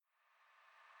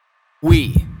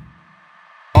We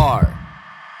are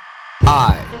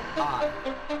I.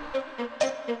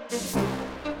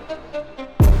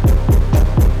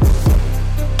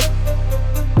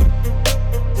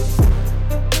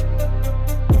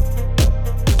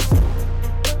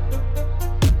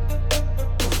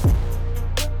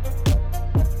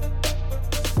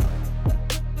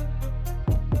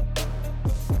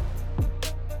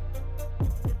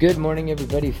 Good morning,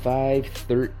 everybody.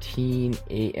 5:13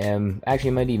 a.m. Actually,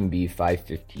 it might even be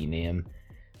 5:15 a.m.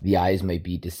 The eyes might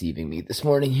be deceiving me this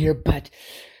morning here, but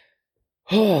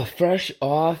fresh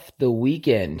off the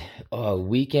weekend. A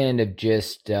weekend of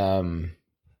just utter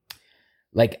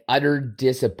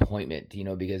disappointment,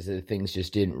 because the things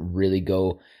just didn't really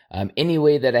go any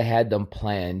way that I had them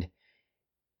planned.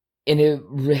 And it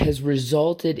has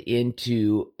resulted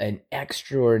into an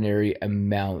extraordinary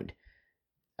amount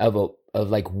of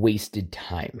wasted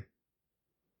time,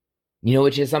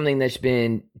 which is something that's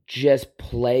been just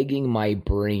plaguing my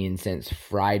brain since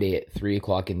Friday at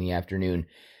 3:00 in the afternoon,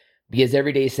 because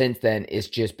every day since then, it's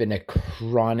just been a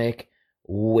chronic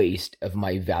waste of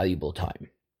my valuable time,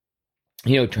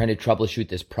 trying to troubleshoot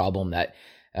this problem that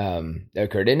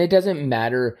occurred. And it doesn't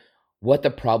matter what the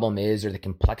problem is or the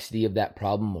complexity of that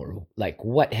problem or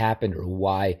what happened or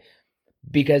why,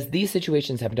 because these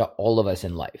situations happen to all of us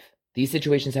in life. These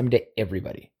situations happen to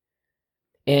everybody.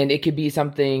 And it could be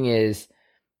something as,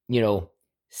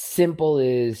 simple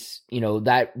as,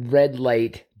 that red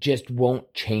light just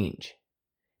won't change.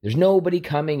 There's nobody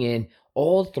coming in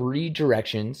all three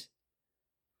directions.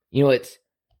 It's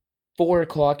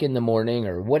 4:00 in the morning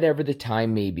or whatever the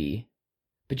time may be.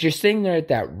 But you're sitting there at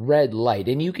that red light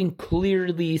and you can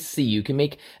clearly see, you can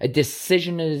make a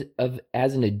decision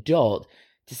as an adult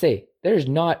to say, there's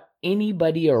not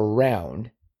anybody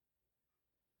around.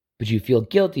 But you feel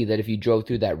guilty that if you drove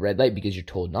through that red light because you're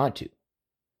told not to.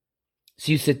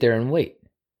 So you sit there and wait.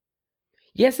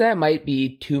 Yes, that might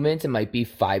be 2 minutes. It might be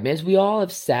 5 minutes. We all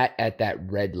have sat at that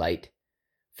red light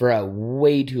for a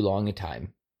way too long a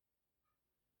time.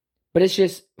 But it's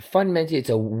just fundamentally, it's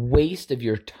a waste of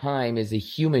your time as a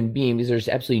human being because there's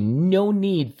absolutely no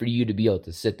need for you to be able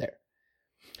to sit there.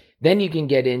 Then you can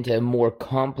get into more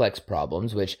complex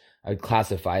problems, which I would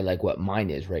classify like what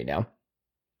mine is right now.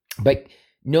 But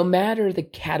no matter the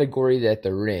category that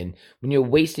they're in, when you're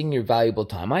wasting your valuable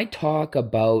time, I talk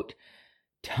about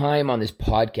time on this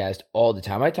podcast all the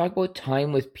time. I talk about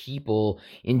time with people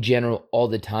in general all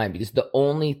the time, because the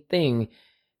only thing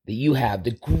that you have,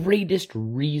 the greatest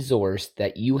resource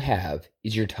that you have,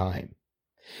 is your time.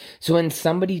 So when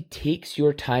somebody takes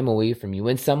your time away from you,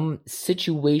 when some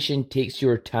situation takes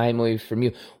your time away from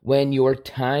you, when your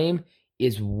time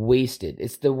is wasted,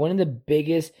 it's one of the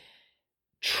biggest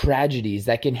tragedies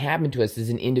that can happen to us as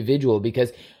an individual,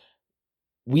 because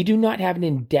we do not have an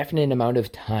indefinite amount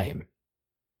of time.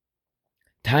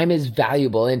 Time is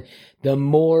valuable, and the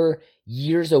more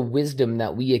years of wisdom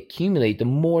that we accumulate, the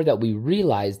more that we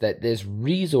realize that this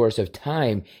resource of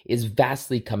time is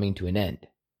vastly coming to an end.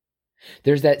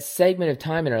 There's that segment of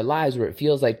time in our lives where it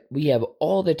feels like we have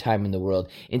all the time in the world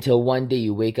until one day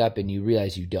you wake up and you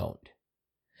realize you don't.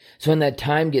 So when that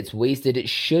time gets wasted, it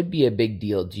should be a big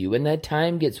deal to you. When that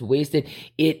time gets wasted,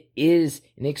 it is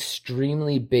an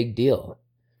extremely big deal.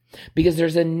 Because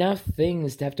there's enough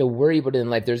things to have to worry about in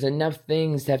life. There's enough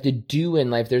things to have to do in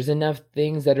life. There's enough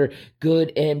things that are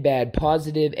good and bad,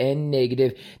 positive and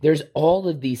negative. There's all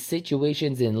of these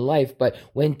situations in life. But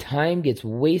when time gets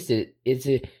wasted, it's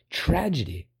a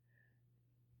tragedy.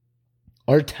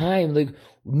 Our time,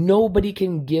 nobody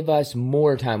can give us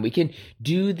more time. We can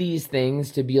do these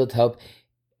things to be able to help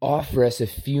offer us a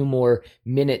few more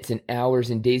minutes and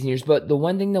hours and days and years. But the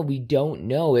one thing that we don't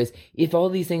know is if all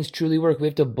these things truly work, we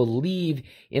have to believe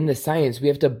in the science. We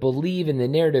have to believe in the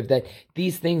narrative that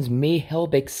these things may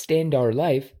help extend our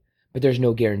life, but there's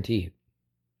no guarantee.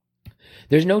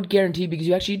 There's no guarantee because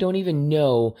you actually don't even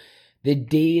know the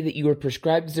day that you were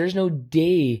prescribed. There's no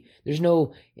day. There's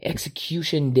no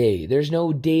execution day. There's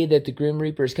no day that the Grim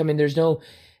Reapers come in. There's no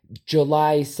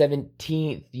July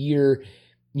 17th year,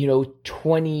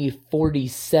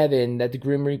 2047 that the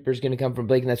Grim Reaper is going to come from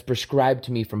Blake and that's prescribed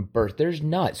to me from birth. There's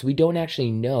not. So we don't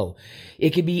actually know.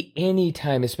 It could be any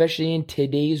time, especially in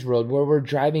today's world where we're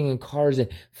driving in cars and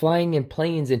flying in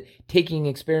planes and taking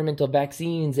experimental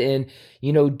vaccines and,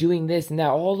 doing this and that,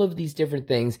 all of these different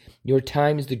things. Your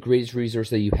time is the greatest resource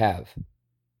that you have.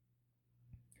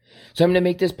 So I'm going to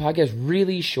make this podcast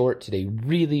really short today,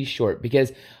 really short,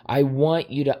 because I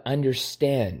want you to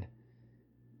understand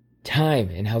time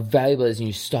and how valuable it is, and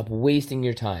you stop wasting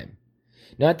your time.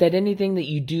 Not that anything that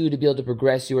you do to be able to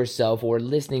progress yourself or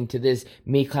listening to this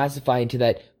may classify into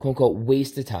that quote-unquote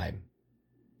waste of time.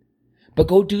 But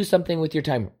go do something with your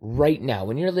time right now.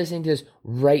 When you're listening to this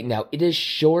right now, it is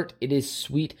short, it is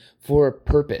sweet for a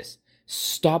purpose.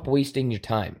 Stop wasting your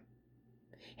time.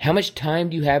 How much time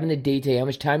do you have in the day today? How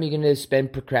much time are you going to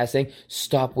spend procrastinating?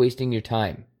 Stop wasting your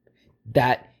time.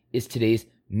 That is today's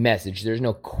message. There's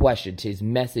no question. Today's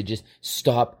message is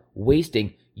stop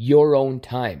wasting your own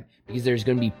time, because there's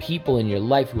going to be people in your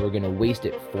life who are going to waste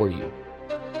it for you.